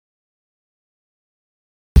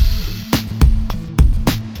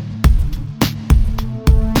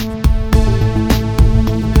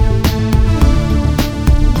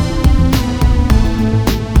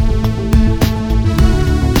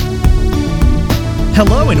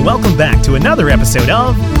Hello and welcome back to another episode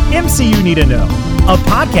of MCU Need to Know, a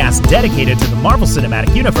podcast dedicated to the Marvel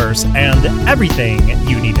Cinematic Universe and everything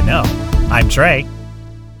you need to know. I'm Trey.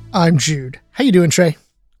 I'm Jude. How you doing, Trey?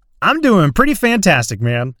 I'm doing pretty fantastic,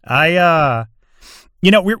 man.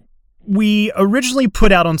 We originally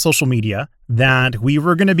put out on social media that we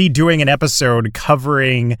were going to be doing an episode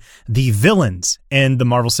covering the villains in the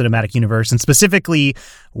Marvel Cinematic Universe, and specifically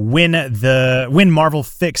when Marvel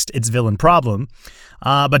fixed its villain problem.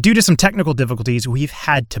 But due to some technical difficulties, we've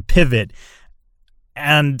had to pivot.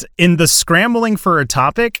 And in the scrambling for a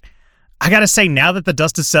topic, I got to say, now that the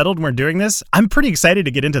dust has settled and we're doing this, I'm pretty excited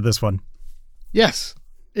to get into this one. Yes.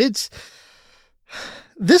 This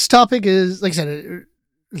topic is, like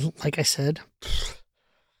I said,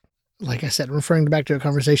 referring back to a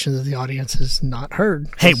conversation that the audience has not heard.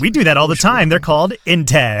 Hey, we do that all the time. They're called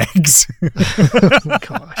in-tags. Oh my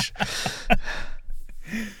gosh.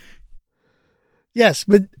 Yes,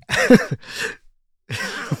 but oh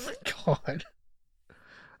my God.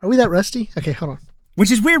 Are we that rusty? Okay, hold on.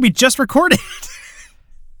 Which is weird. We just recorded.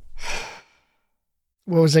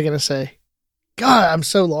 What was I going to say? God, I'm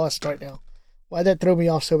so lost right now. Why'd that throw me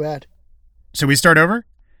off so bad? Should we start over?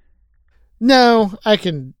 No, I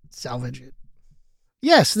can salvage it.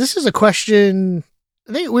 Yes, this is a question.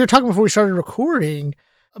 I think we were talking before we started recording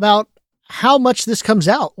about how much this comes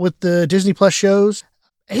out with the Disney Plus shows.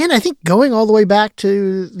 And I think going all the way back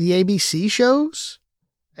to the ABC shows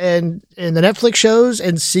and the Netflix shows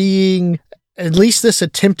and seeing at least this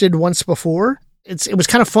attempted once before. It was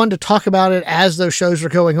kind of fun to talk about it as those shows were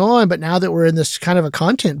going on, but now that we're in this kind of a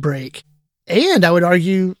content break, and I would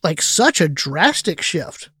argue like such a drastic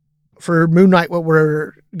shift for Moon Knight, what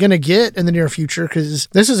we're going to get in the near future, because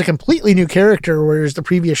this is a completely new character, whereas the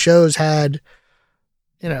previous shows had,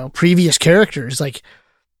 previous characters. Like,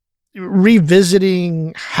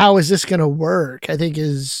 revisiting how is this going to work, I think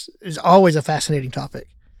is always a fascinating topic.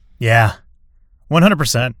 Yeah,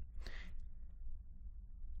 100%.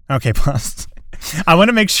 Okay, plus, I want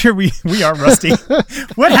to make sure we are rusty.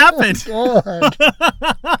 What happened? Well,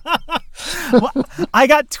 I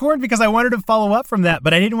got torn because I wanted to follow up from that,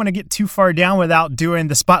 but I didn't want to get too far down without doing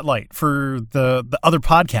the spotlight for the other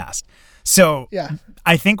podcast. So yeah.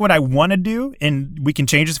 I think what I want to do, and we can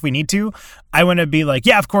change this if we need to, I want to be like,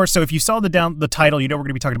 yeah, of course. So if you saw the title, we're going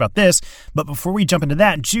to be talking about this. But before we jump into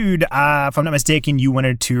that, Jude, if I'm not mistaken, you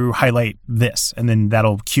wanted to highlight this, and then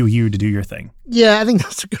that'll cue you to do your thing. Yeah, I think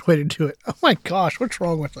that's a good way to do it. Oh my gosh, what's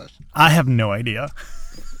wrong with us? I have no idea.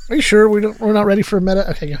 Are you sure we're not ready for a meta?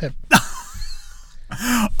 Okay, go ahead.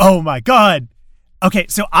 Oh my God. Okay,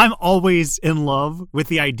 so I'm always in love with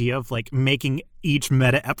the idea of like making each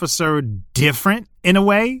meta episode different in a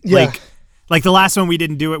way. Yeah. Like the last one we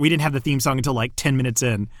didn't do it. We didn't have the theme song until like 10 minutes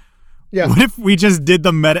in. Yeah. What if we just did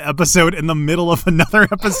the meta episode in the middle of another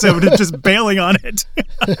episode and just bailing on it?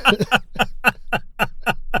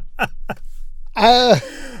 I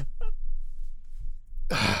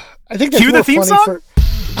think that's Cue the theme song?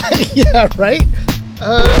 Yeah, right?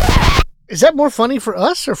 Is that more funny for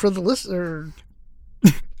us or for the listener?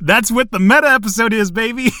 That's what the meta episode is,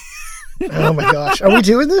 baby. Oh my gosh. Are we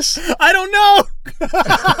doing this? I don't know.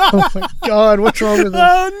 Oh my God. What's wrong with this?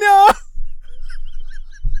 Oh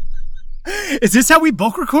no. Is this how we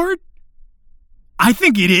bulk record? I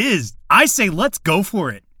think it is. I say let's go for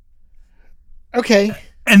it. Okay.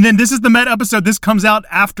 And then this is the meta episode. This comes out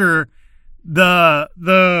after the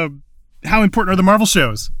How Important Are the Marvel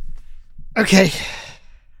Shows? Okay.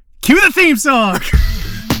 Cue the theme song.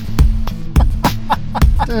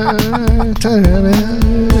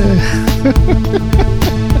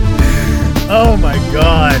 Oh my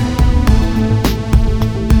God.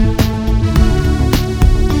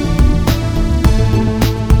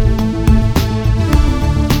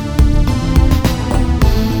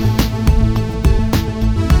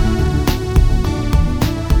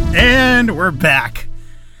 And we're back.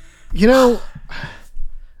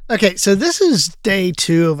 Okay, so this is day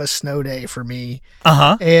 2 of a snow day for me.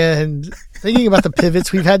 Uh-huh. And thinking about the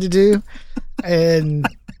pivots we've had to do and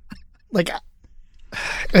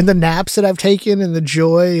the naps that I've taken and the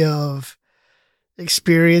joy of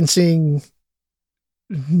experiencing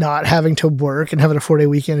not having to work and having a 4-day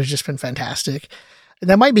weekend has just been fantastic. And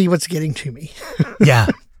that might be what's getting to me. Yeah.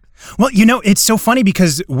 Well, it's so funny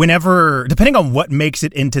because depending on what makes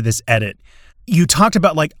it into this edit, you talked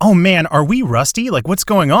about like, oh man, are we rusty? Like what's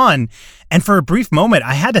going on? And for a brief moment,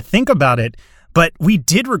 I had to think about it, but we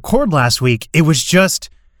did record last week. It was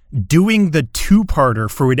just doing the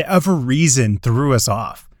 2-parter for whatever reason threw us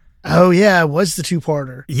off. Oh yeah, it was the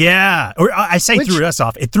 2-parter. Yeah. Or I say threw us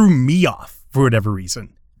off. It threw me off for whatever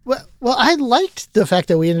reason. Well, I liked the fact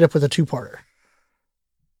that we ended up with a 2-parter.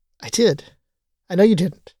 I did. I know you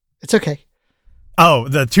didn't. It's okay. Oh,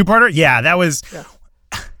 the two-parter? Yeah, that was... Yeah.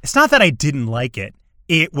 It's not that I didn't like it.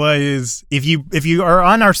 It was... If you are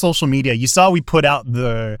on our social media, you saw we put out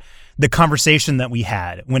the conversation that we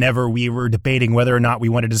had whenever we were debating whether or not we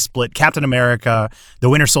wanted to split Captain America, the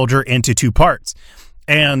Winter Soldier, into two parts.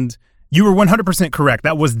 And you were 100% correct.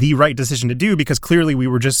 That was the right decision to do because clearly we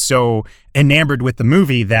were just so enamored with the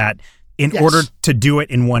movie that in order to do it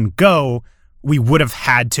in one go, we would have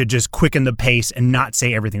had to just quicken the pace and not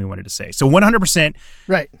say everything we wanted to say. So 100%,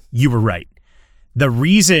 right. You were right. The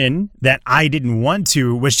reason that I didn't want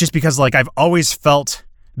to was just because, like, I've always felt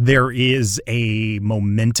there is a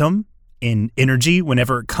momentum in energy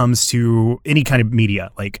whenever it comes to any kind of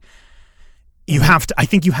media. Like, I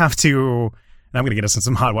think you have to, and I'm going to get us in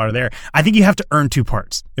some hot water there. I think you have to earn two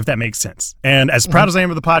parts, if that makes sense. And as proud as I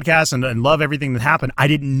am of the podcast and love everything that happened, I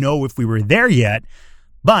didn't know if we were there yet,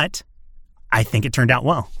 but I think it turned out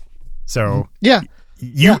well. So yeah.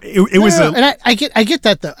 It was and I get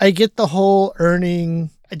that though. I get the whole earning.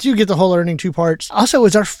 I do get the whole earning two parts. Also,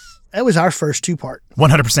 it was our first 2-part.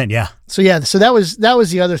 100%. Yeah. So yeah. So that was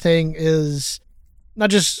the other thing is not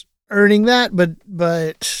just earning that,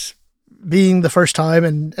 but being the first time,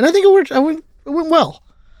 and I think it went well.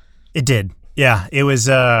 It did. Yeah. It was.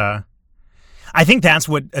 I think that's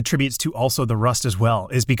what attributes to also the rust as well,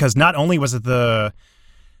 is because not only was it the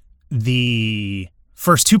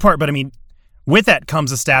first 2-part, but I mean, with that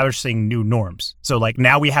comes establishing new norms. So like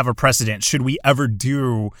now we have a precedent. Should we ever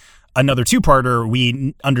do another 2-parter,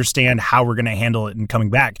 we understand how we're going to handle it and coming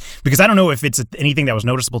back. Because I don't know if it's anything that was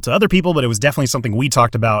noticeable to other people, but it was definitely something we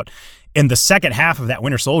talked about in the second half of that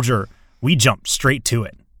Winter Soldier. We jumped straight to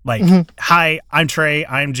it. Like, Hi, I'm Trey.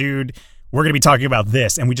 I'm Jude. We're going to be talking about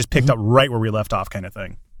this. And we just picked up right where we left off kind of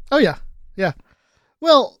thing. Oh, yeah. Yeah.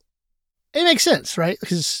 Well, it makes sense, right?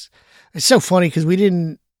 Because it's so funny because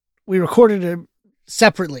we recorded it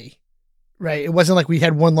separately, right? It wasn't like we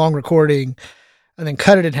had one long recording and then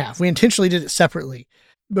cut it in half. We intentionally did it separately,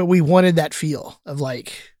 but we wanted that feel of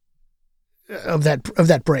like, of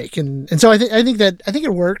that break. And so I think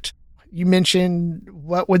it worked. You mentioned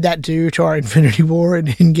what would that do to our Infinity War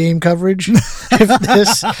and in-game coverage if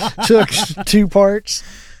this took 2 parts?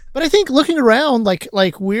 But I think looking around,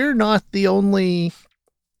 like we're not the only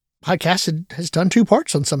podcast that has done 2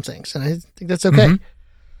 parts on some things, and I think that's okay. Mm-hmm.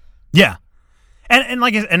 Yeah. And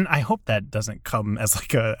I hope that doesn't come as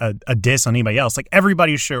like a diss on anybody else. Like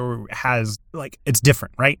everybody's show has like, it's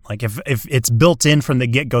different, right? Like if it's built in from the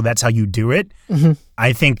get-go, that's how you do it. Mm-hmm.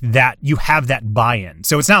 I think that you have that buy-in.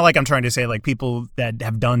 So it's not like I'm trying to say like people that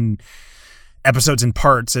have done episodes in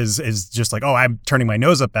parts is just like, oh, I'm turning my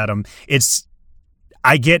nose up at them.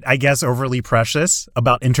 I get, I guess, overly precious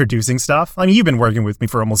about introducing stuff. I mean, you've been working with me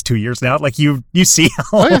for almost 2 years now. Like you see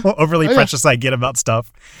how overly precious I get about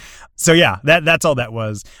stuff. So yeah, that's all that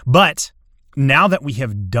was. But now that we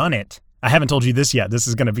have done it, I haven't told you this yet. This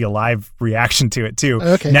is going to be a live reaction to it too.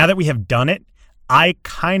 Okay. Now that we have done it, I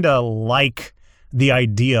kind of like the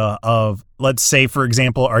idea of, let's say, for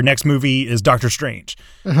example, our next movie is Doctor Strange.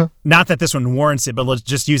 Uh-huh. Not that this one warrants it, but let's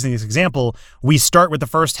just using this example. We start with the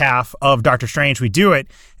first half of Doctor Strange. We do it,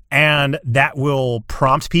 and that will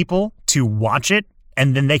prompt people to watch it,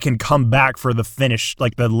 and then they can come back for the finish,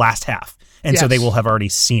 like the last half. And so they will have already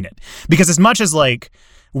seen it. Because as much as like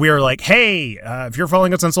we're like, hey, if you're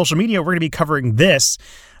following us on social media, we're going to be covering this.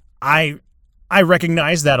 I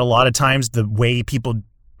recognize that a lot of times the way people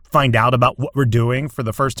find out about what we're doing for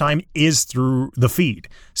the first time is through the feed.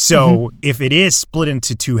 So if it is split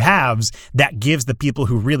into 2 halves, that gives the people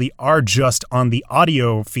who really are just on the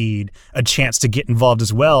audio feed a chance to get involved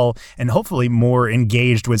as well, and hopefully more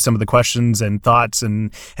engaged with some of the questions and thoughts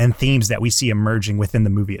and themes that we see emerging within the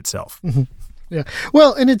movie itself. Mm-hmm. Yeah.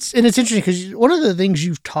 Well, and it's interesting because one of the things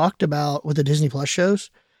you've talked about with the Disney Plus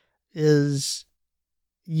shows is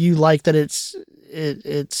you like that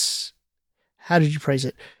it's how did you phrase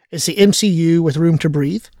it? It's the MCU with room to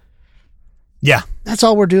breathe. Yeah. That's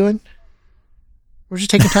all we're doing. We're just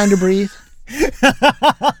taking time to breathe.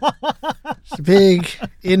 Just a big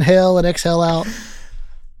inhale and exhale out.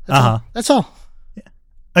 That's all. Yeah.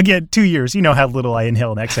 Again, 2 years. You know how little I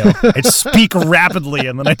inhale and exhale. I just speak rapidly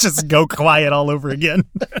and then I just go quiet all over again.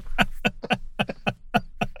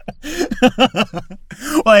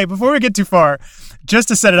 Well, hey, before we get too far, just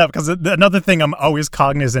to set it up, because another thing I'm always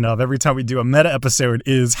cognizant of every time we do a meta episode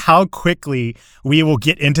is how quickly we will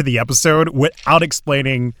get into the episode without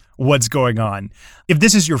explaining what's going on. If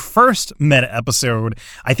this is your first meta episode,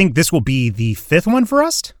 I think this will be the 5th one for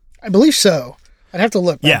us. I believe so. I'd have to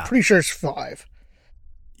look, but I'm pretty sure it's 5.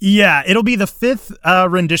 Yeah, it'll be the fifth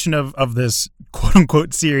rendition of this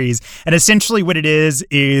quote-unquote series. And essentially what it is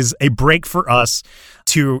a break for us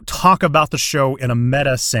to talk about the show in a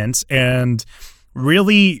meta sense and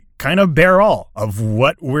really kind of bare all of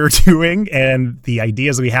what we're doing and the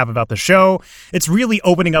ideas we have about the show. It's really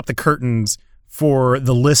opening up the curtains for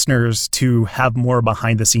the listeners to have more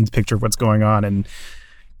behind-the-scenes picture of what's going on and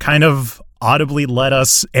kind of audibly let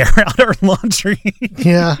us air out our laundry.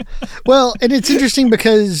 Yeah. Well, and it's interesting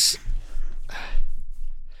because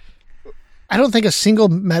I don't think a single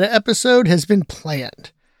meta episode has been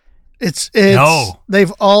planned. It's No.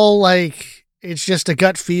 They've all like, it's just a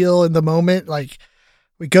gut feel in the moment. Like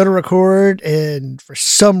we go to record and for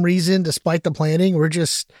some reason, despite the planning, we're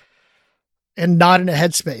just and not in a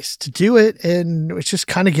headspace to do it. And it's just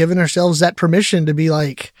kind of giving ourselves that permission to be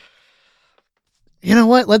like, you know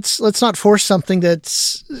what? Let's not force something and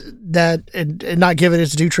not give it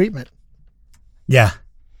its due treatment. Yeah.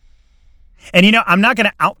 And, I'm not going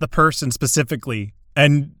to out the person specifically,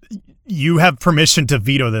 and you have permission to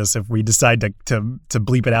veto this if we decide to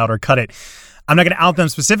bleep it out or cut it. I'm not going to out them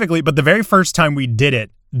specifically, but the very first time we did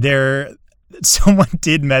it, someone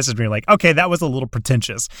did message me like, okay, that was a little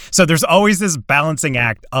pretentious. So there's always this balancing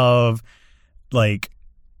act of like,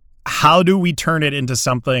 how do we turn it into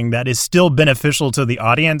something that is still beneficial to the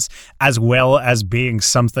audience as well as being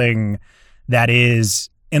something that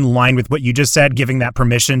is in line with what you just said, giving that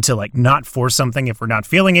permission to like not force something if we're not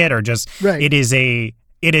feeling it or just right. It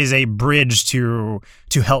is a bridge to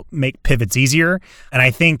help make pivots easier. And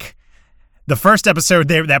I think the first episode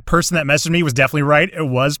there, that person that messaged me was definitely right. It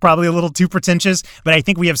was probably a little too pretentious, but I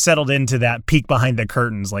think we have settled into that peek behind the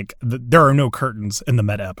curtains. Like there are no curtains in the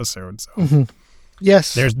meta episodes. So. Mm-hmm.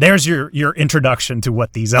 Yes. There's your introduction to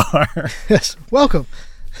what these are. Yes. Welcome.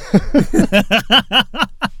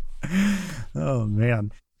 Oh,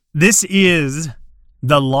 man. This is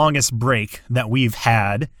the longest break that we've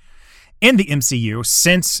had in the MCU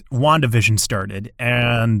since WandaVision started.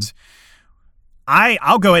 And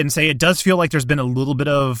I'll go ahead and say it does feel like there's been a little bit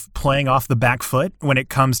of playing off the back foot when it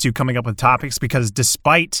comes to coming up with topics, because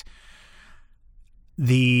despite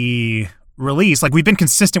the release, like we've been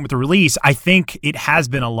consistent with the release, I think it has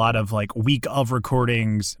been a lot of like week of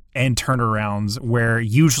recordings and turnarounds where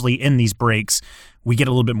usually in these breaks we get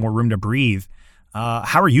a little bit more room to breathe.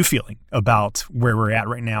 How are you feeling about where we're at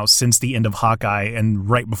right now since the end of Hawkeye and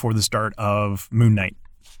right before the start of Moon Knight?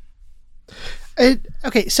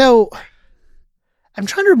 Okay, so I'm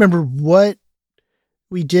trying to remember what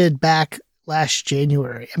we did back last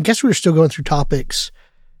January. I guess we were still going through topics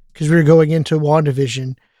because we were going into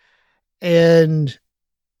WandaVision. And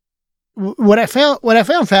what I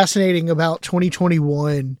found fascinating about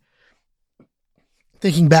 2021,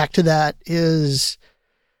 thinking back to that, is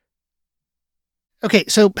okay.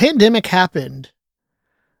 So pandemic happened,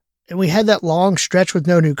 and we had that long stretch with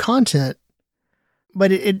no new content,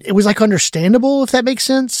 but it was like understandable, if that makes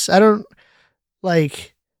sense. I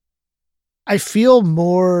feel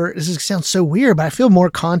more. This sounds so weird, but I feel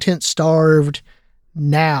more content starved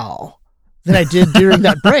now than I did during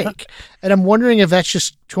that break. And I'm wondering if that's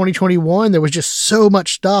just 2021. There was just so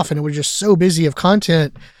much stuff and it was just so busy of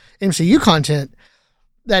content, MCU content,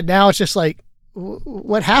 that now it's just like,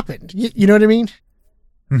 what happened? You know what I mean?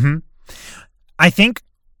 Mm-hmm. I think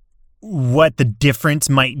what the difference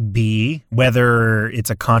might be, whether it's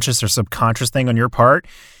a conscious or subconscious thing on your part,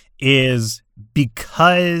 is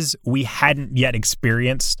because we hadn't yet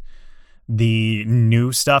experienced the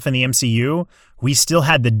new stuff in the MCU, we still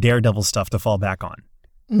had the Daredevil stuff to fall back on.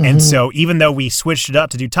 Mm-hmm. And so even though we switched it up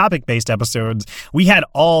to do topic-based episodes, we had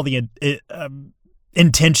all the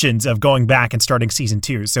intentions of going back and starting season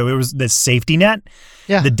 2. So it was this safety net.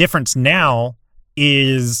 Yeah. The difference now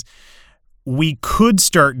is we could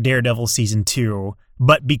start Daredevil season 2,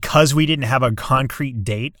 but because we didn't have a concrete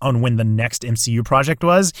date on when the next MCU project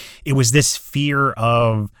was, it was this fear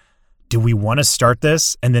of, do we want to start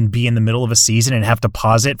this and then be in the middle of a season and have to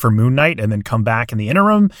pause it for Moon Knight and then come back in the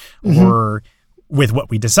interim? Mm-hmm. Or with what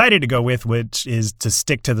we decided to go with, which is to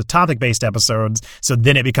stick to the topic-based episodes, so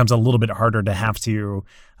then it becomes a little bit harder to have to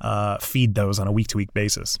feed those on a week-to-week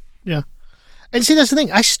basis. Yeah. And see, that's the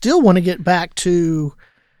thing. I still want to get back to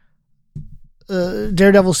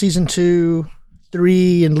Daredevil season 2,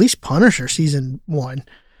 3, and at least Punisher season 1.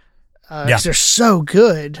 Because they're so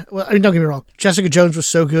good. Well, I mean, don't get me wrong. Jessica Jones was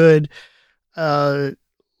so good.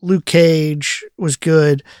 Luke Cage was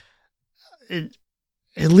good. At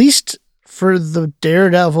least for the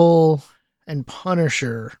Daredevil and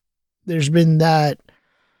Punisher, there's been that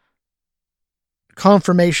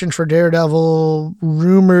confirmation for Daredevil,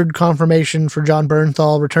 rumored confirmation for John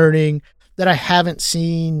Bernthal returning, that I haven't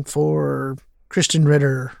seen for Kristen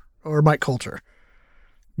Ritter or Mike Coulter.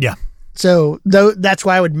 Yeah. So that's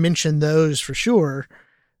why I would mention those for sure.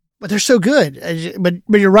 But they're so good.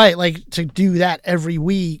 But you're right. Like, to do that every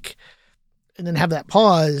week and then have that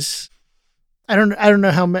pause, I don't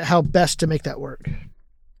know how best to make that work.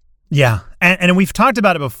 Yeah. And we've talked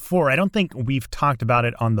about it before. I don't think we've talked about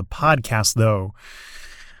it on the podcast, though.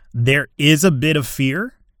 There is a bit of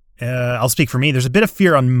fear. I'll speak for me. There's a bit of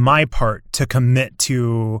fear on my part to commit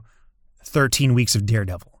to 13 weeks of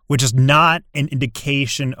Daredevil, which is not an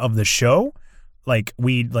indication of the show.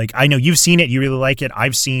 I know you've seen it. You really like it.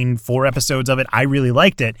 I've seen 4 episodes of it. I really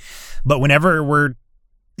liked it. But whenever we're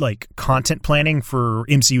content planning for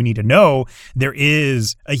MCU Need to Know, there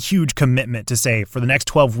is a huge commitment to say, for the next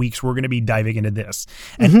 12 weeks, we're going to be diving into this.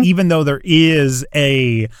 And even though there is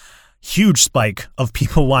a huge spike of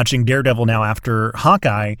people watching Daredevil now after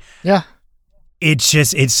Hawkeye, yeah,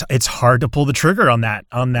 it's hard to pull the trigger on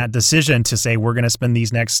that decision to say we're going to spend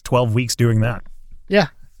these next 12 weeks doing that. Yeah.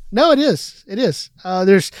 No, it is. It is.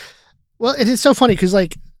 It is so funny because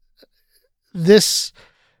this,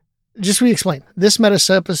 just re-explain, this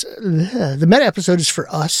the meta episode is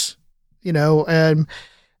for us, and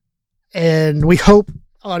we hope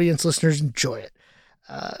audience listeners enjoy it.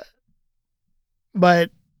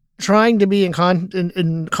 But trying to be in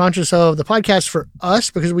conscious of the podcast for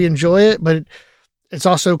us because we enjoy it, but it's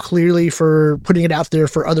also clearly for putting it out there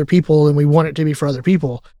for other people, and we want it to be for other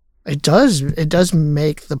people. It does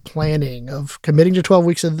make the planning of committing to 12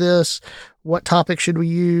 weeks of this, what topic should we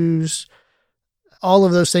use, all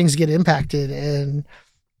of those things get impacted. And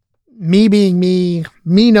me being me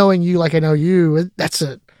knowing you like I know you, that's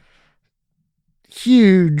a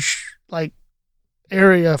huge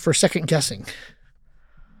area for second guessing.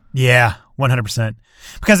 Yeah, 100%.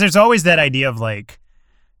 Because there's always that idea of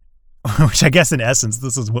which I guess in essence,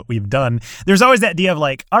 this is what we've done. There's always that idea of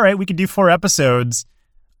all right, we could do 4 episodes.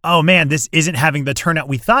 Oh man, this isn't having the turnout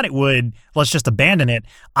we thought it would. Let's just abandon it.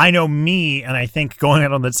 I know me, and I think going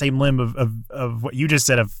out on the same limb of what you just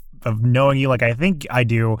said of knowing you like I think I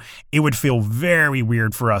do, it would feel very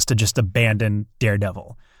weird for us to just abandon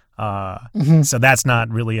Daredevil. So that's not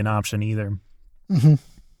really an option either. Mm-hmm.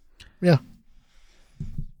 Yeah.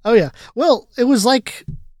 Oh yeah. Well, it was I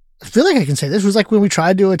feel like I can say this was when we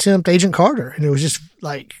tried to attempt Agent Carter, and it was just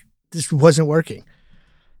this wasn't working.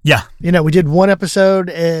 Yeah. We did 1 episode,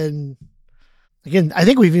 and again, I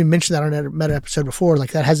think we've even mentioned that on a meta episode before,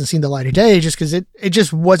 that hasn't seen the light of day just because it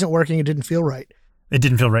just wasn't working. It didn't feel right. It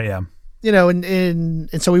didn't feel right. Yeah. And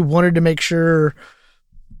so we wanted to make sure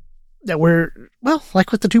that we're,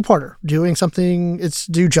 with the 2-parter, doing something, it's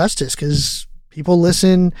due justice because people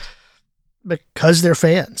listen because they're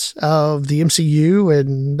fans of the MCU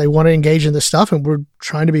and they want to engage in this stuff, and we're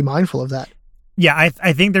trying to be mindful of that. Yeah.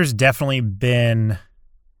 I think there's definitely been,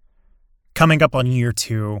 coming up on year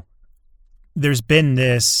 2, there's been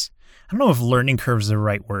this, I don't know if learning curve is the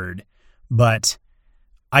right word, but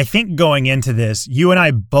I think going into this, you and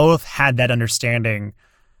I both had that understanding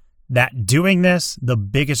that doing this, the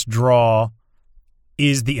biggest draw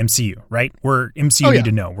is the MCU, right? We're MCU Need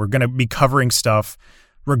to Know. We're going to be covering stuff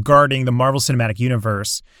regarding the Marvel Cinematic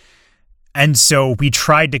Universe. And so we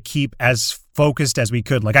tried to keep as focused as we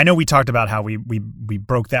could. I know we talked about how we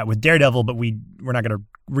broke that with Daredevil, but we're not going to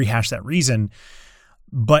rehash that reason.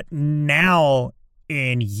 But now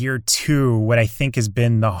in year 2, what I think has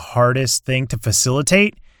been the hardest thing to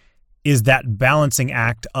facilitate is that balancing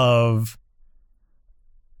act of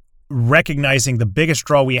recognizing the biggest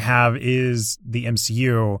draw we have is the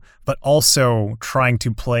MCU, but also trying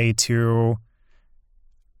to play to,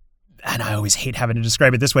 and I always hate having to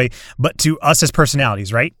describe it this way, but to us as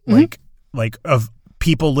personalities, right? Mm-hmm. Of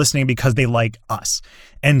people listening because they like us.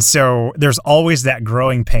 And so there's always that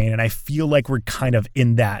growing pain. And I feel like we're kind of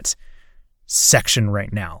in that section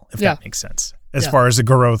right now, if that makes sense, as far as the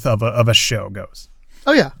growth of a show goes.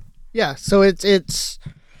 Oh yeah. Yeah. So it's,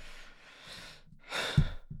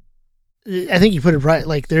 I think you put it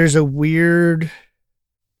right. There's a weird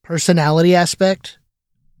personality aspect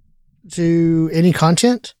to any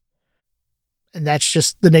content. And that's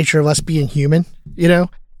just the nature of us being human,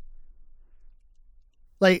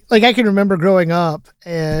 I can remember growing up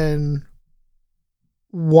and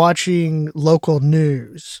watching local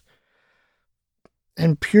news,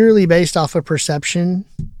 and purely based off of perception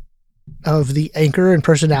of the anchor and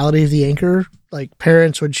personality of the anchor,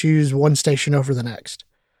 parents would choose one station over the next.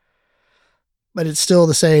 But it's still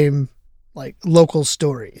the same, local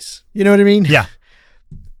stories. You know what I mean? Yeah.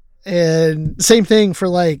 And same thing for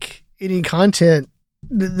any content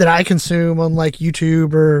that I consume on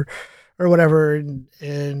YouTube or whatever. And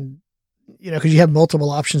cause you have multiple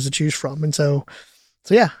options to choose from. And so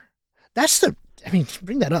yeah, that's the I mean,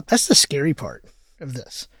 bring that up. That's the scary part of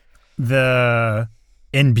this. The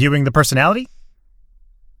imbuing the personality?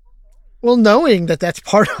 Well, knowing that that's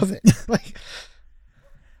part of it. Like,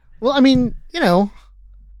 well, I mean,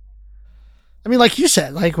 like you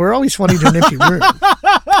said, like, we're always funny to an empty room.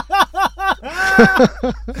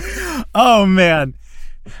 Oh, man.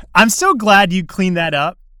 I'm so glad you cleaned that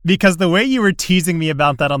up, because the way you were teasing me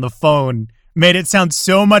about that on the phone made it sound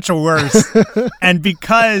so much worse. And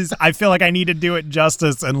because I feel like I need to do it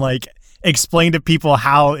justice and like explain to people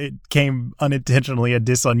how it came unintentionally a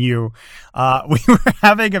diss on you, we were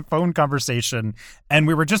having a phone conversation and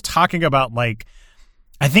we were just talking about, like,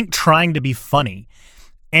 I think trying to be funny.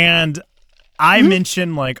 And I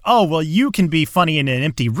mentioned, like, oh, well, you can be funny in an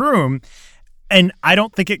empty room. And I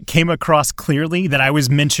don't think it came across clearly that I was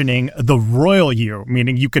mentioning the royal you,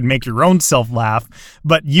 meaning you could make your own self laugh,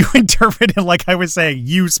 but you interpreted it like I was saying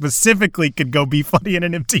you specifically could go be funny in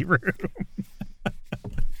an empty room.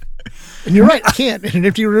 And you're right, I can't in an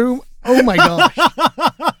empty room. Oh my gosh.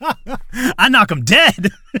 I knock them dead.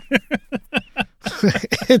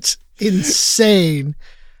 It's insane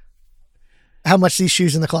how much these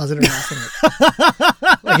shoes in the closet are laughing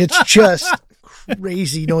at. Like, it's just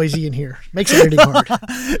crazy noisy in here. Makes editing hard.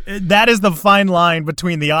 That is the fine line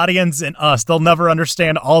between the audience and us. They'll never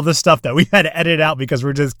understand all the stuff that we had to edit out because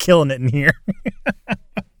we're just killing it in here.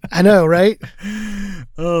 I know, right?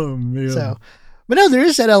 Oh, man. So, but no, there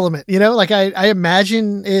is that element, like I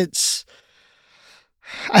imagine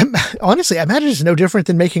I imagine it's no different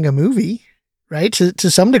than making a movie, right?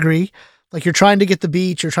 To some degree. Like, you're trying to get the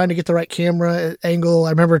beat, you're trying to get the right camera angle. I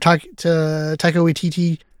remember talking to Taika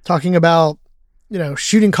Waititi talking about,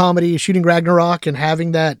 shooting comedy, shooting Ragnarok, and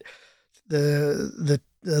having that the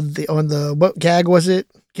on the what gag was it?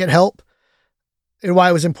 Get help, and why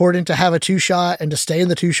it was important to have a 2-shot and to stay in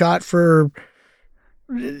the 2-shot for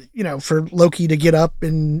Loki to get up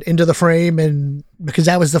and into the frame, and because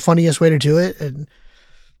that was the funniest way to do it, and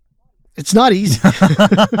it's not easy.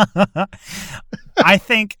 I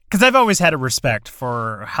think, because I've always had a respect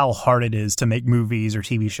for how hard it is to make movies or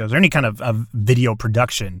TV shows or any kind of video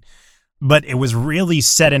production. But it was really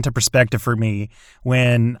set into perspective for me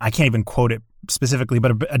when, I can't even quote it specifically,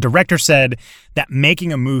 but a director said that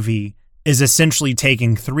making a movie is essentially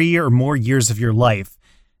taking 3 or more years of your life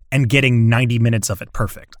and getting 90 minutes of it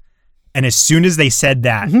perfect. And as soon as they said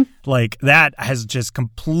that, like, that has just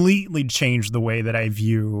completely changed the way that I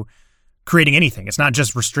view creating anything. It's not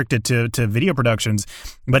just restricted to video productions,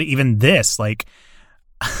 but even this, like,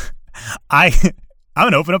 I'm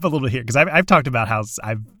going to open up a little bit here because I've talked about how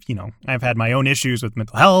I've had my own issues with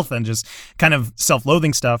mental health and just kind of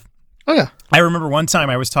self-loathing stuff. Oh, yeah. I remember one time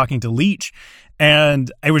I was talking to Leech,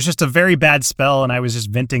 and it was just a very bad spell, and I was just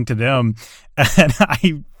venting to them. And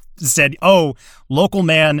I said, oh, local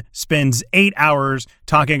man spends 8 hours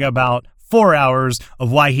talking about 4 hours of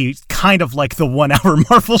why he's kind of like the 1 hour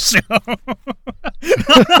Marvel show.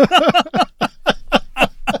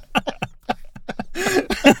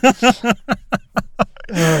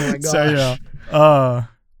 Oh my gosh. So, yeah.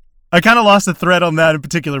 I kind of lost the thread on that in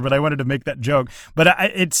particular, but I wanted to make that joke. But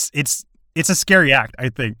it's a scary act, I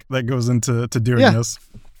think, that goes into doing this.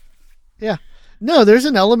 Yeah. No, there's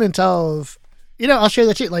an element of, I'll share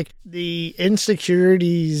that too. Like, the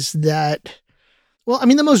insecurities that, well, I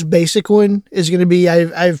mean, the most basic one is going to be,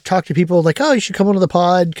 I've talked to people like, oh, you should come onto the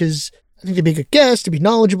pod because I think to be a good guest, to be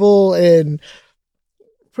knowledgeable, and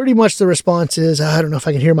pretty much the response is, I don't know if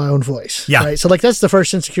I can hear my own voice. Yeah. Right. So, like, that's the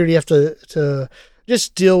first insecurity you have to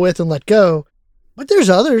just deal with and let go. But there's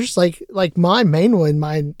others, like my main one,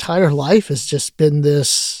 my entire life has just been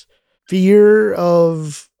this fear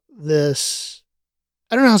of this,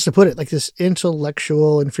 I don't know how else to put it, like this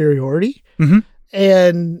intellectual inferiority. Mm-hmm.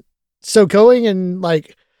 And so going and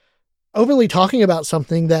like openly talking about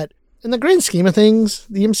something that in the grand scheme of things,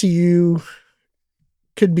 the MCU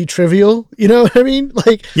could be trivial, you know what I mean?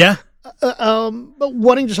 Like, yeah. But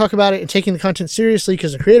wanting to talk about it and taking the content seriously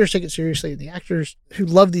because the creators take it seriously and the actors who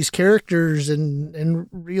love these characters and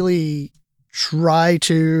really try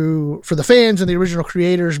to, for the fans and the original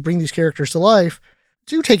creators, bring these characters to life,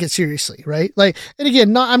 do take it seriously, right? Like, and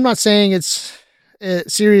again, I'm not saying it's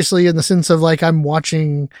seriously in the sense of like I'm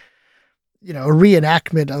watching, a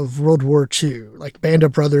reenactment of World War II, like Band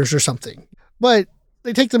of Brothers or something, but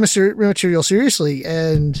they take the material seriously,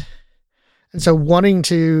 and so wanting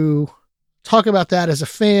to talk about that as a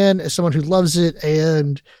fan, as someone who loves it,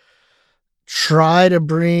 and try to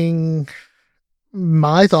bring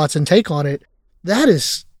my thoughts and take on it, that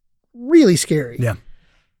is really scary. Yeah.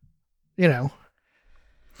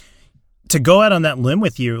 To go out on that limb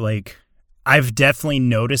with you, like, I've definitely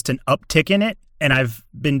noticed an uptick in it. and I've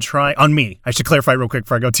been trying on me. I should clarify real quick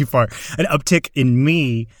before I go too far. An uptick in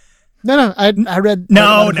me. No, I read.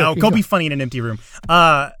 No, go be funny in an empty room.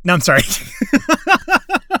 No, I'm sorry.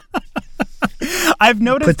 I've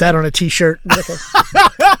noticed. Put that on a t-shirt. Okay.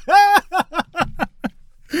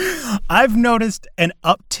 I've noticed an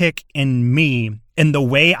uptick in me in the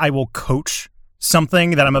way I will coach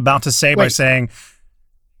something that I'm about to say by saying,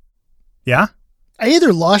 yeah? I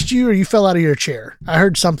either lost you or you fell out of your chair. I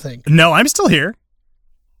heard something. No, I'm still here.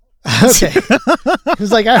 Okay. It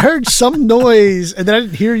was like I heard some noise and then I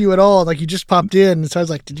didn't hear you at all. Like you just popped in. And so I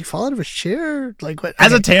was like, did you fall out of a chair? Like what?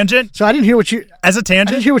 As a tangent. So I didn't hear what you As a tangent.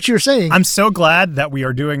 I didn't hear what you were saying. I'm so glad that we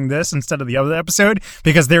are doing this instead of the other episode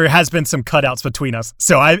because there has been some cutouts between us.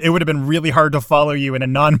 So it would have been really hard to follow you in a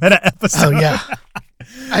non-meta episode. Oh yeah.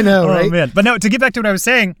 I know, right? Oh man. But no, to get back to what I was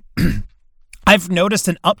saying, I've noticed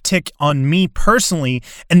an uptick on me personally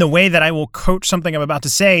in the way that I will coach something I'm about to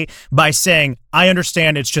say by saying, I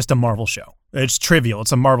understand it's just a Marvel show. It's trivial.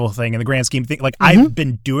 It's a Marvel thing in the grand scheme thing. Like I've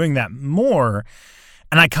been doing that more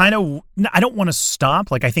and I don't want to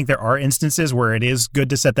stop. Like I think there are instances where it is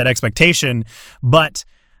good to set that expectation, but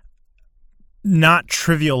not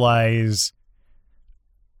trivialize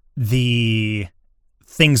the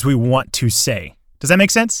things we want to say. Does that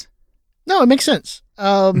make sense? No, it makes sense.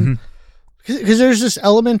 Because there's this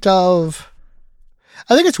element of,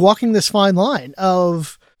 I think it's walking this fine line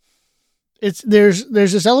of, there's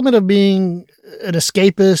this element of being an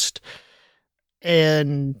escapist,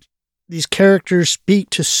 and these characters speak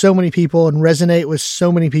to so many people and resonate with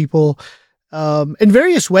so many people in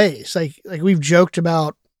various ways. Like we've joked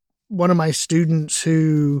about one of my students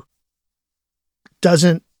who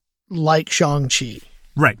doesn't like Shang-Chi,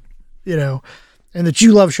 right? You know, and that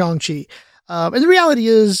you love Shang-Chi, and the reality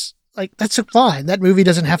is, like, that's fine. That movie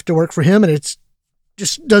doesn't have to work for him, and it's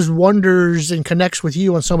just does wonders and connects with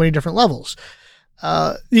you on so many different levels.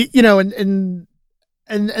 You know, and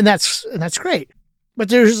that's great. But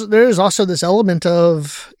there's also this element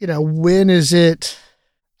of, you know, when is it,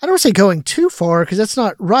 I don't want to say going too far because that's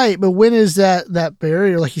not right, but when is that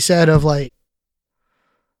barrier, like you said, of like,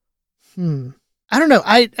 I don't know.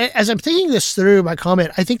 As I'm thinking this through my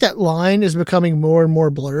comment, I think that line is becoming more and more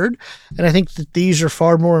blurred. And I think that these are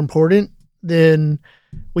far more important than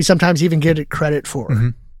we sometimes even give it credit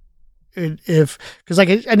for. Because like,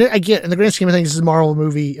 I get in the grand scheme of things, this is a Marvel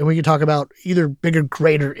movie and we can talk about either bigger,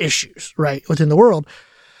 greater issues, right, within the world.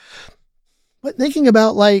 But thinking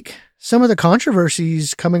about like some of the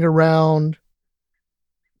controversies coming around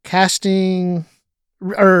casting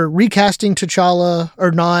or recasting T'Challa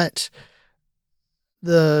or not,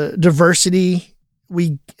 the diversity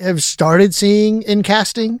we have started seeing in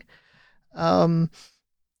casting, and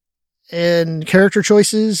character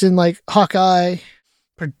choices in like Hawkeye,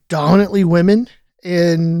 predominantly women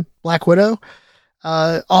in Black Widow,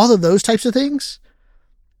 all of those types of things,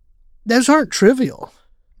 those aren't trivial.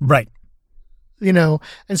 Right. You know,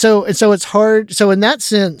 and so it's hard. So in that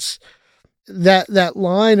sense, that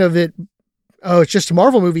line of it, oh, it's just a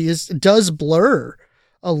Marvel movie it does blur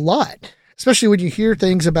a lot. Especially when you hear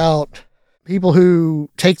things about people who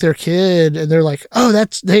take their kid and they're like, oh,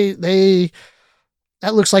 that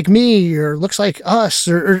looks like me or looks like us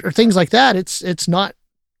or things like that. It's not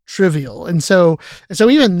trivial. And so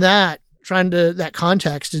even that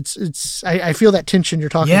context, I feel that tension you're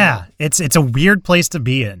talking about. Yeah. It's a weird place to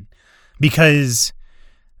be in because,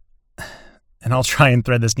 and I'll try and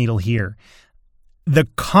thread this needle here. The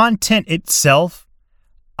content itself,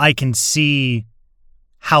 I can see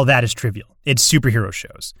how that is trivial. It's superhero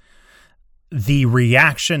shows. The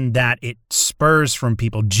reaction that it spurs from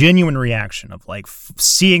people, genuine reaction of like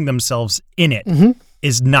seeing themselves in it,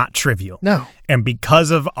 is not trivial. No. And because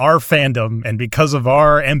of our fandom and because of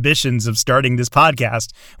our ambitions of starting this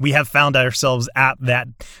podcast, we have found ourselves at that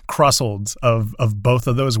crossroads of both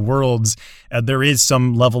of those worlds. There is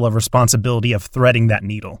some level of responsibility of threading that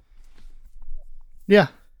needle. Yeah.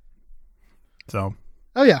 So.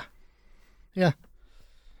 Oh, yeah. Yeah.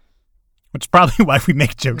 Which is probably why we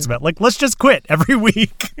make jokes about, like, let's just quit every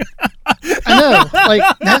week. I know. Like,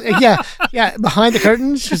 that, yeah. Behind the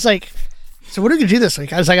curtains, it's like, so what are we going to do this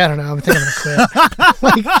week? I was like, I don't know. I think I'm going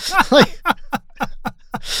to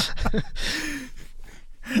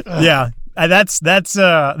quit. Yeah.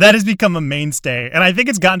 That has become a mainstay. And I think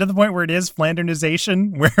it's gotten to the point where it is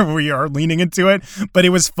Flandernization, where we are leaning into it. But it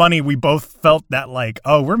was funny. We both felt that, like,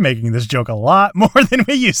 oh, we're making this joke a lot more than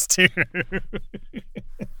we used to.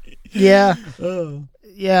 Yeah.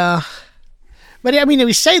 Yeah. But I mean,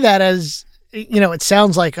 we say that as, you know, it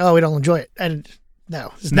sounds like, oh, we don't enjoy it. And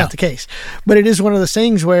no, it's not the case. But it is one of those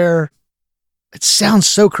things where it sounds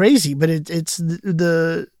so crazy, but it's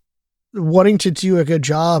the wanting to do a good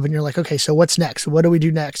job, and you're like, okay, so what's next? What do we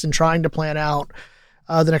do next? And trying to plan out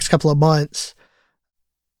the next couple of months,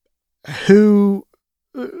 who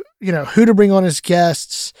to bring on as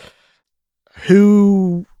guests,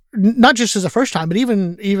 who not just as a first time, but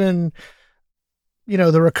even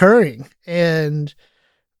the recurring, and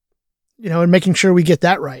and making sure we get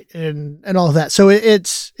that right, and all of that. So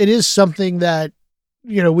it is something that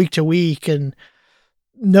week to week, and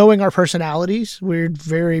knowing our personalities,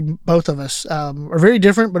 both of us are very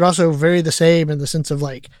different, but also very the same in the sense of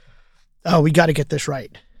like, oh, we got to get this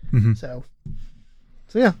right. Mm-hmm. So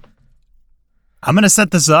yeah. I'm going to set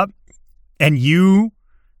this up, and you,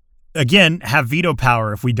 again, have veto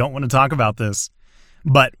power if we don't want to talk about this.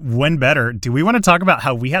 But when better, do we want to talk about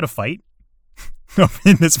how we had a fight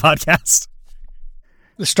in this podcast?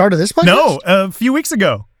 The start of this podcast? No, a few weeks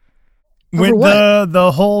ago. Over with what?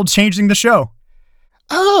 the whole changing the show.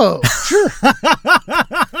 Oh, sure.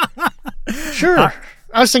 Sure.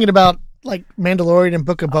 I was thinking about like Mandalorian and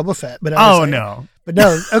Book of Boba Fett, but no. But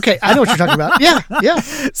no, okay, I know what you're talking about. Yeah.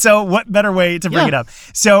 So what better way to bring it up?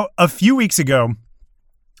 So a few weeks ago,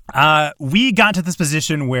 we got to this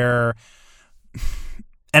position where,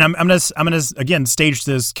 and I'm gonna again stage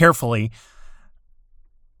this carefully.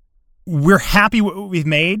 We're happy with what we've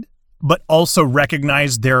made, but also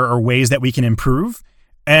recognize there are ways that we can improve.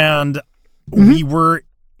 And we were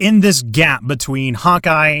in this gap between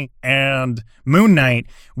Hawkeye and Moon Knight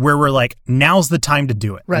where we're like, now's the time to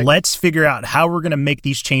do it. Right. Let's figure out how we're going to make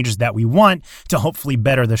these changes that we want to hopefully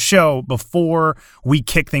better the show before we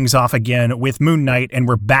kick things off again with Moon Knight and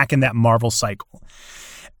we're back in that Marvel cycle.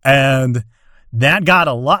 And that got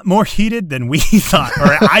a lot more heated than we thought,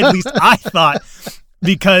 or at least I thought,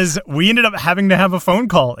 because we ended up having to have a phone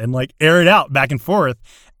call and like air it out back and forth.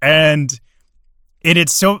 And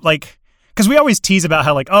it's so like, because we always tease about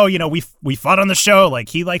how like, oh, we fought on the show, like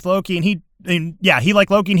he liked Loki and he liked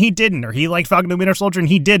Loki and he didn't, or he liked Falcon the Winter Soldier and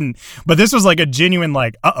he didn't. But this was like a genuine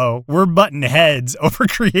like, we're butting heads over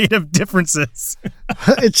creative differences.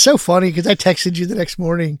 It's so funny because I texted you the next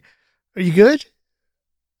morning. Are you good?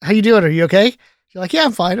 How you doing? Are you okay? You're like, yeah,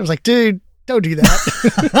 I'm fine. I was like, dude, don't do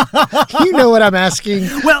that. You know what I'm asking.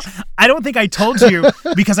 Well, I don't think I told you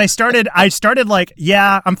because I started like,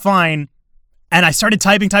 yeah, I'm fine. And I started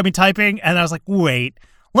typing, and I was like, wait,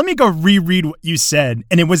 let me go reread what you said.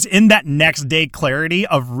 And it was in that next day clarity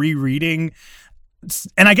of rereading.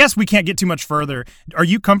 And I guess we can't get too much further. Are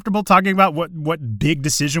you comfortable talking about what big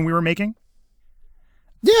decision we were making?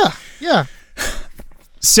 Yeah.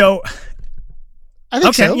 So, I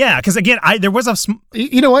think so. Yeah, because again, there was a...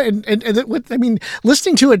 You know what? And I mean,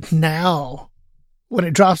 listening to it now, when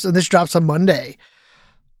it drops, and this drops on Monday,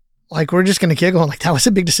 like, we're just going to giggle. Like, that was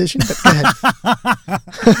a big decision, but go ahead.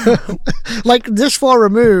 Like, this far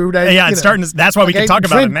removed. It's starting to, that's why we can talk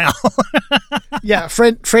about it now. Yeah,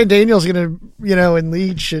 Fran Daniel's going to, and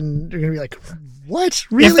Leach, and they're going to be like, what?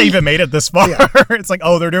 Really? If they even made it this far. Yeah. It's like,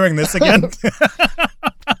 oh, they're doing this again.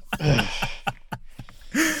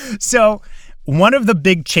 So, one of the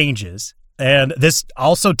big changes, and this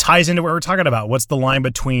also ties into what we're talking about, what's the line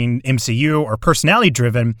between MCU or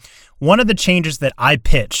personality-driven. One of the changes that I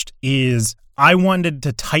pitched is I wanted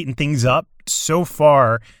to tighten things up so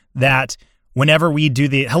far that whenever we do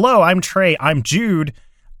the, hello, I'm Trey, I'm Jude,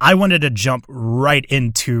 I wanted to jump right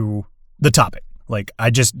into the topic. Like, I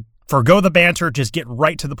just forgo the banter, just get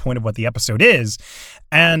right to the point of what the episode is.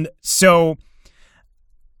 And so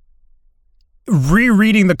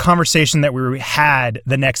rereading the conversation that we had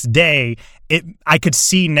the next day, I could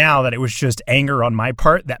see now that it was just anger on my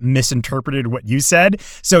part that misinterpreted what you said.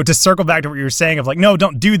 So to circle back to what you were saying of like, no,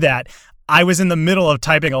 don't do that. I was in the middle of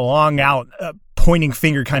typing a long out pointing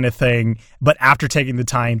finger kind of thing. But after taking the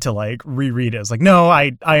time to like reread it, I was like, no,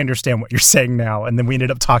 I understand what you're saying now. And then we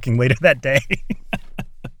ended up talking later that day.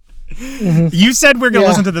 Mm-hmm. You said we're going to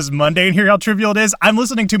listen to this Monday and hear how trivial it is. I'm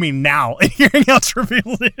listening to me now and hearing how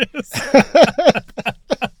trivial it is.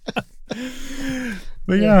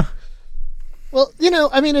 But yeah. Well,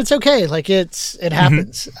 I mean, it's okay. Like it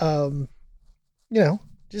happens.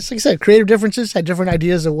 Just like I said, creative differences, had different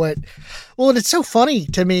ideas of what, well, and it's so funny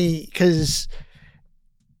to me because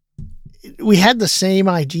we had the same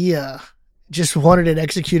idea, just wanted it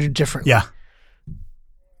executed differently. Yeah.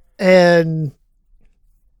 And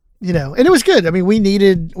and it was good. I mean, we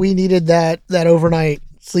needed that overnight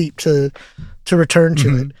sleep to return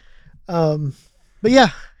to it. But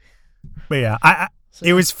yeah,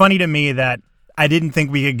 it was funny to me that I didn't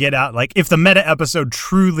think we could get out. Like, if the meta episode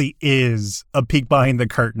truly is a peek behind the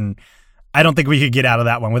curtain, I don't think we could get out of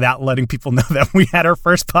that one without letting people know that we had our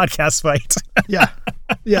first podcast fight.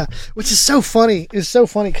 Yeah. Which is so funny. It's so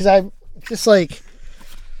funny because I'm just like,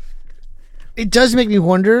 it does make me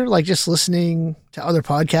wonder, like just listening to other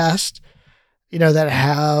podcasts, that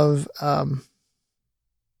have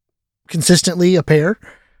consistently a pair,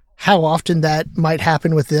 how often that might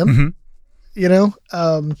happen with them,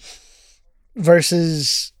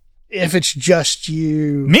 versus if it's just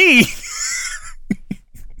you. Me?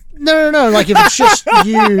 No. Like if it's just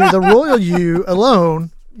you, the royal you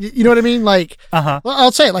alone, you know what I mean? Like, well,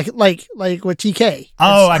 I'll say it like with TK.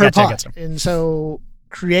 Oh, I got you. And so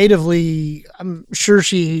creatively, I'm sure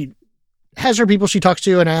she has her people she talks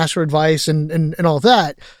to and asks for advice and all of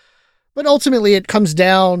that. But ultimately it comes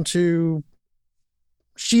down to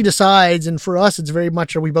she decides. And for us, it's very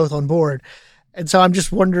much, are we both on board? And so I'm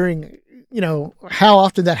just wondering, how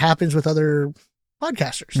often that happens with other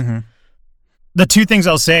podcasters. Mm-hmm. The two things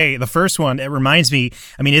I'll say, the first one, it reminds me,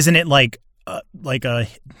 I mean, isn't it like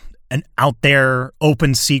an out there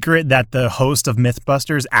open secret that the host of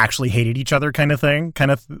Mythbusters actually hated each other kind of thing?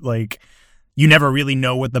 Kind of like you never really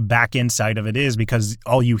know what the back end side of it is because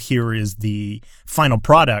all you hear is the final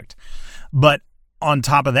product. But on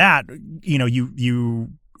top of that, you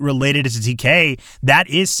related it to TK. That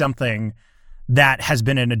is something that has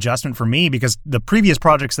been an adjustment for me because the previous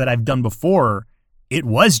projects that I've done before, it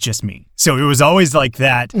was just me. So it was always like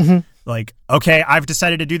that, like, okay, I've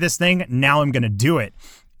decided to do this thing. Now I'm going to do it.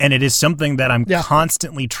 And it is something that I'm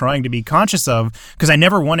constantly trying to be conscious of because I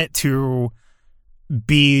never want it to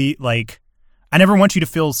be like, I never want you to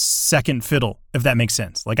feel second fiddle, if that makes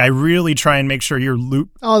sense. Like I really try and make sure you're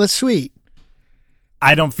Oh, that's sweet.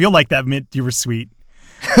 I don't feel like that meant you were sweet.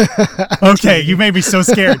 Okay, you made me so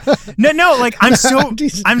scared. No, like I'm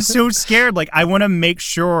so scared. Like I want to make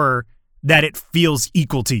sure that it feels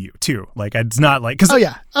equal to you too. Like it's not like,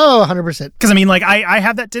 100%. Cause I mean, like I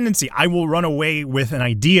have that tendency. I will run away with an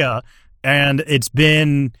idea and it's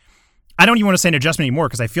been, I don't even want to say an adjustment anymore.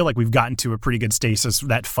 Cause I feel like we've gotten to a pretty good stasis,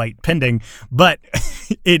 that fight pending, but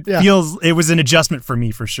it was an adjustment for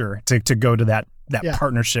me for sure to go to that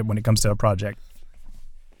partnership when it comes to a project.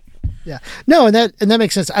 Yeah, no. And that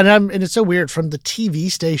makes sense. And it's so weird from the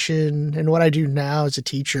TV station and what I do now as a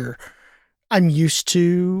teacher, I'm used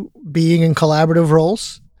to being in collaborative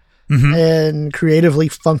roles and creatively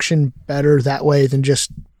function better that way than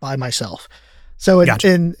just by myself. So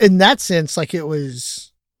in that sense, like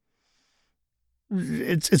it's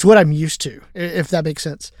what I'm used to, if that makes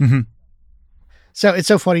sense. Mm-hmm. So it's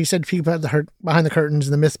so funny. You said people behind the curtains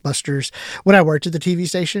and the Mythbusters. When I worked at the TV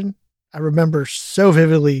station, I remember so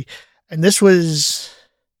vividly, and this was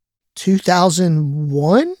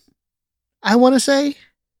 2001, I want to say.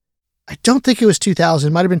 I don't think it was 2000.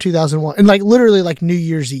 It might have been 2001. And like literally like New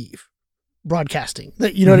Year's Eve broadcasting.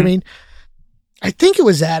 You know what I mean? I think it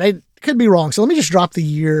was that. I could be wrong. So let me just drop the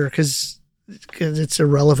year because it's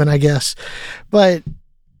irrelevant, I guess. But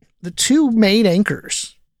the two main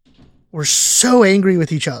anchors were so angry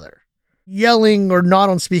with each other, yelling or not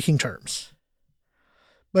on speaking terms.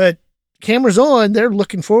 But cameras on, they're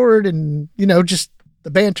looking forward and, just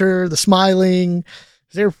the banter, the smiling.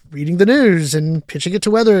 They're reading the news and pitching it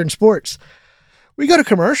to weather and sports. We go to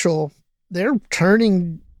commercial. They're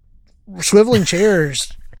swiveling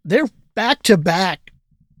chairs. They're back to back,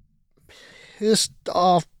 pissed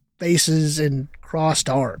off faces and crossed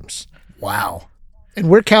arms. Wow. And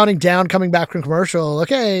we're counting down, coming back from commercial.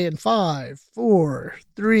 Okay. And 5, 4,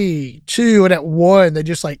 3, 2. And at 1, they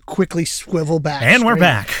just like quickly swivel back. And we're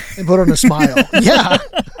back. And put on a smile. Yeah.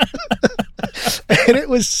 And it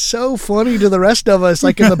was so funny to the rest of us,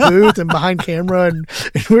 like in the booth and behind camera. And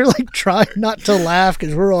we're like trying not to laugh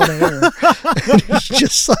because we're on air. And it's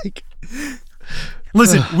just like.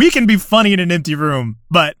 Listen, we can be funny in an empty room,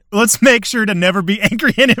 but let's make sure to never be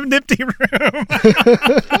angry in an empty room.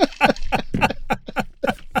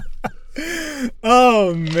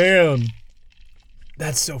 Oh, man.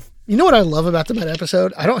 That's so. You know what I love about that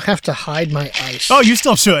episode? I don't have to hide my ice. Oh, you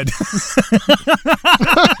still should.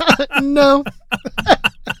 No.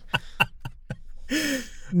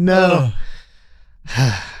 No.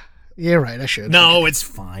 You're right. I should. No, it's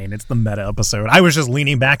fine. It's the meta episode. I was just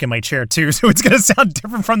leaning back in my chair too, so it's going to sound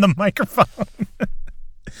different from the microphone.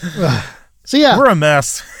 So yeah. We're a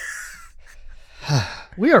mess.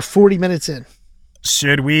 We are 40 minutes in.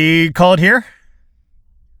 Should we call it here?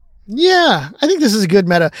 Yeah, I think this is a good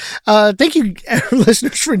meta. Thank you,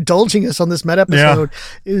 listeners, for indulging us on this meta episode.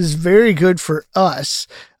 It is very good for us.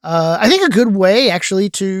 I think a good way, actually,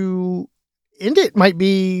 to end it might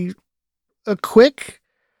be a quick,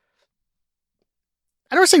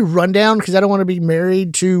 I don't want to say rundown because I don't want to be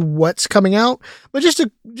married to what's coming out, but just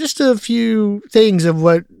a few things of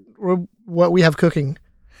what we have cooking.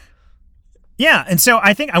 Yeah, and so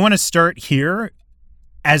I think I want to start here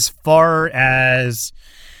as far as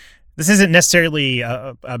This isn't necessarily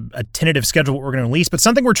a tentative schedule what we're going to release, but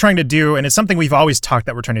something we're trying to do, and it's something we've always talked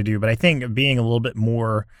that we're trying to do, but I think being a little bit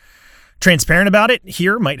more transparent about it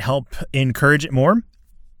here might help encourage it more.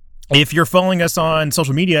 If you're following us on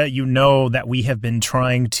social media, you know that we have been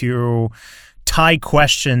trying to tie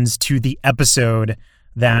questions to the episode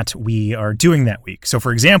that we are doing that week. So,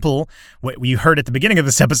 for example, what we heard at the beginning of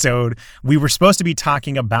this episode, we were supposed to be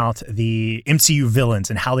talking about the MCU villains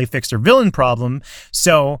and how they fixed their villain problem.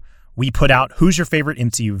 So we put out, who's your favorite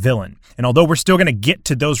MCU villain? And although we're still going to get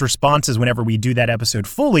to those responses whenever we do that episode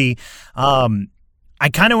fully, I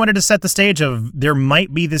kind of wanted to set the stage of there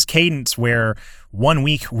might be this cadence where one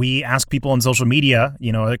week we ask people on social media,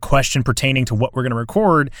 a question pertaining to what we're going to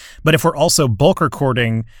record. But if we're also bulk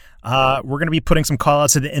recording, we're going to be putting some call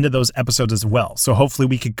outs at the end of those episodes as well. So hopefully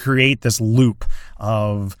we could create this loop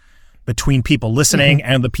of between people listening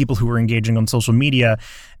and the people who are engaging on social media.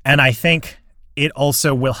 And I think it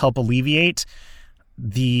also will help alleviate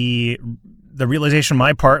the realization on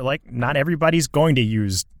my part, like not everybody's going to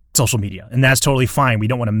use social media, and that's totally fine. We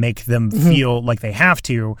don't want to make them feel like they have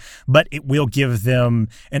to, but it will give them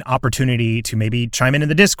an opportunity to maybe chime in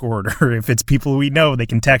the Discord, or if it's people we know, they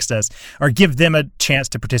can text us, or give them a chance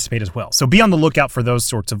to participate as well. So be on the lookout for those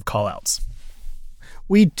sorts of call outs.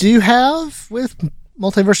 We do have, with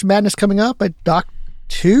Multiverse of Madness coming up,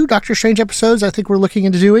 two Doctor Strange episodes I think we're looking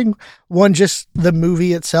into doing. One just the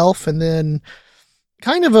movie itself, and then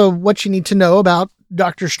kind of a what you need to know about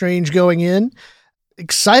Doctor Strange going in.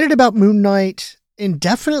 Excited about Moon Knight, and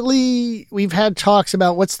definitely we've had talks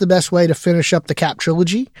about what's the best way to finish up the Cap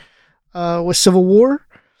trilogy with Civil War,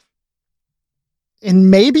 and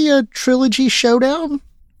maybe a trilogy showdown.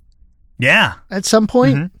 Yeah, at some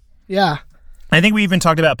point. Yeah, I think we even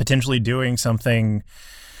talked about potentially doing something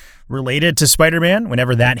related to Spider-Man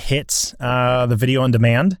whenever that hits the video on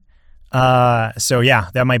demand. So yeah,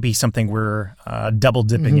 that might be something we're double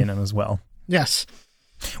dipping in as well. Yes.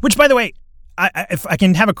 Which, by the way, if I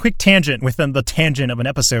can have a quick tangent within the tangent of an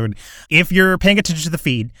episode, if you're paying attention to the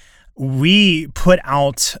feed, we put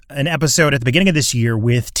out an episode at the beginning of this year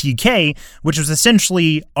with TK, which was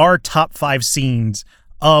essentially our top 5 scenes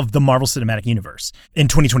of the Marvel Cinematic Universe in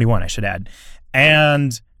 2021, I should add.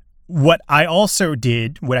 And what I also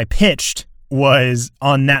did, what I pitched, was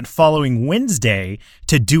on that following Wednesday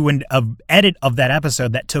to do an edit of that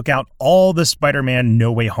episode that took out all the Spider-Man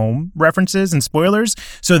No Way Home references and spoilers,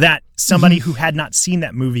 so that somebody who had not seen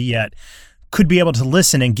that movie yet could be able to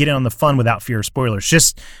listen and get in on the fun without fear of spoilers.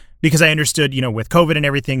 Just because I understood, with COVID and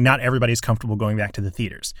everything, not everybody's comfortable going back to the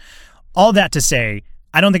theaters. All that to say,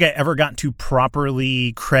 I don't think I ever got to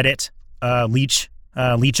properly credit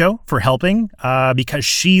Licho for helping, because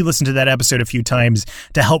she listened to that episode a few times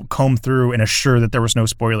to help comb through and assure that there was no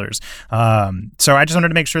spoilers. So I just wanted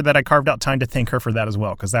to make sure that I carved out time to thank her for that as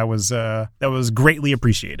well, because that was greatly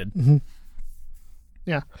appreciated.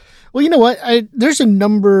 Yeah. Well, you know what? There's a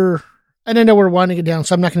number, and I know we're winding it down,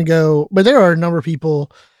 so I'm not going to go, but there are a number of people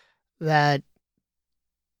that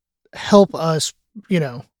help us,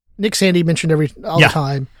 Nick Sandy mentioned all the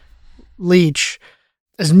time, Leach.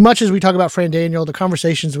 As much as we talk about Fran Daniel, the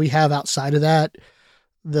conversations we have outside of that,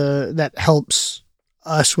 that helps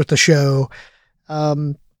us with the show,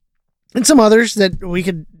 and some others that we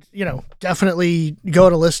could, definitely go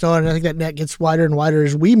on a list on. And I think that net gets wider and wider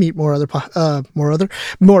as we meet more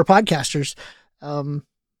podcasters.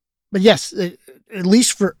 But yes, at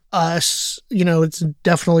least for us, it's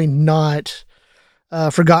definitely not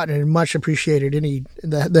forgotten and much appreciated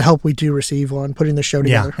the help we do receive on putting the show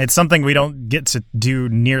together. Yeah, it's something we don't get to do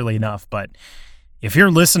nearly enough, but if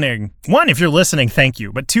you're listening, one, thank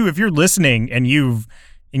you. But two, if you're listening and you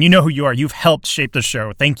know who you are, you've helped shape the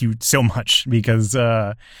show. Thank you so much, because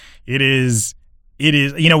it is,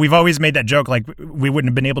 we've always made that joke, like we wouldn't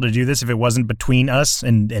have been able to do this if it wasn't between us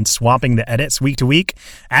and swapping the edits week to week.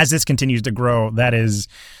 As this continues to grow, that is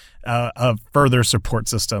a further support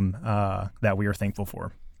system that we are thankful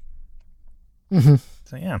for.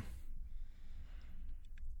 So yeah.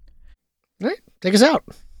 All right, take us out.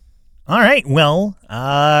 All right. Well,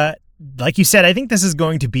 like you said, I think this is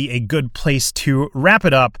going to be a good place to wrap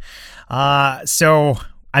it up. So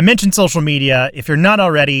I mentioned social media. If you're not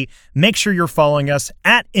already, make sure you're following us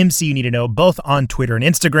at MCU Need to Know, both on Twitter and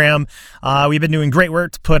Instagram. We've been doing great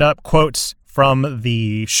work to put up quotes from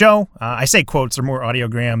the show. I say quotes or more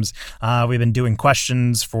audiograms. We've been doing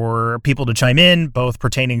questions for people to chime in, both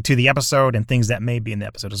pertaining to the episode and things that may be in the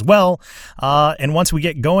episode as well. And once we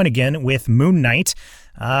get going again with Moon Knight,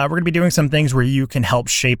 we're going to be doing some things where you can help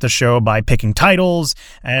shape the show by picking titles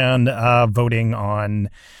and voting on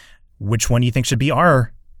which one you think should be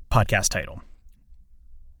our podcast title.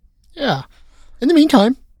 Yeah. In the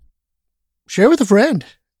meantime, share with a friend.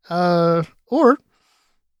 Or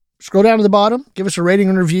scroll down to the bottom, give us a rating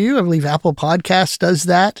and review. I believe Apple Podcasts does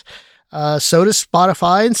that. So does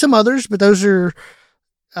Spotify and some others, but those are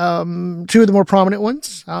two of the more prominent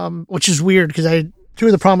ones, which is weird because two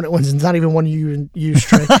of the prominent ones, and not even one you use,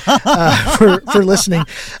 Trey, for listening.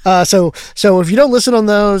 So if you don't listen on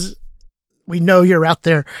those, we know you're out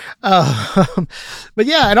there. But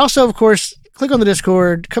yeah, and also, of course, click on the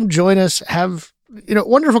Discord, come join us, have,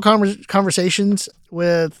 wonderful conversations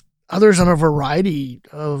with others on a variety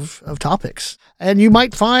of topics. And you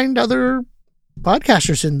might find other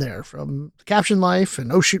podcasters in there from Caption Life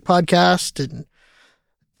and Oh Shoot Podcast, and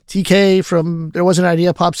TK from There Was an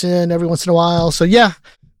Idea pops in every once in a while. So yeah,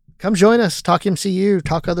 come join us, talk MCU,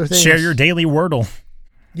 talk other things. Share your daily Wordle.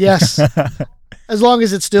 Yes. As long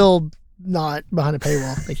as it's still not behind a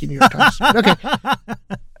paywall. Thank you, New York Times. Okay.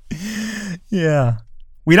 Yeah.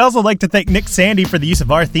 We'd also like to thank Nick Sandy for the use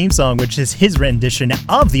of our theme song, which is his rendition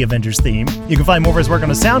of the Avengers theme. You can find more of his work on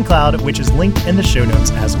his SoundCloud, which is linked in the show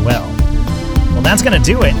notes as well. Well, that's going to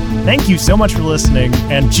do it. Thank you so much for listening.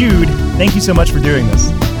 And Jude, thank you so much for doing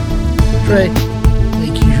this. Trey,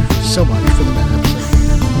 thank you so much for the meta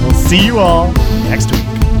episode. We'll see you all next week.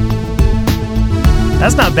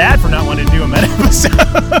 That's not bad for not wanting to do a meta episode.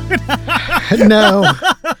 No.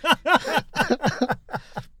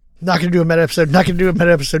 Not going to do a meta episode. Not going to do a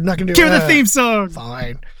meta episode. Not going to do Cue the theme song.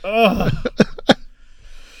 Fine. Oh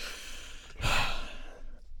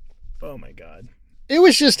my God. It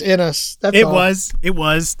was just in us. That's it all. It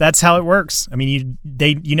was. That's how it works. I mean,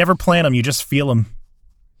 you never plan them. You just feel them.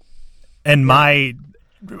 And my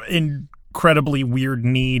incredibly weird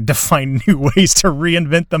need to find new ways to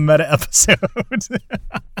reinvent the meta episode.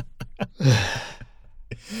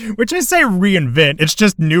 Which I say reinvent. It's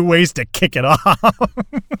just new ways to kick it off.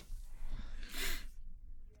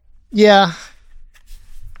 Yeah.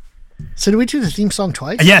 So do we do the theme song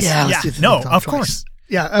twice? Yes. Yeah. Yeah. Let's do the No, theme song of twice. course.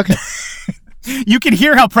 Yeah. Okay. You can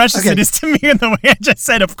hear how precious Okay. it is to me in the way I just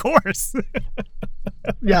said, of course.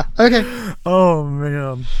 Yeah. Okay. Oh,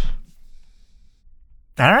 man.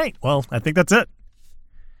 All right. Well, I think that's it.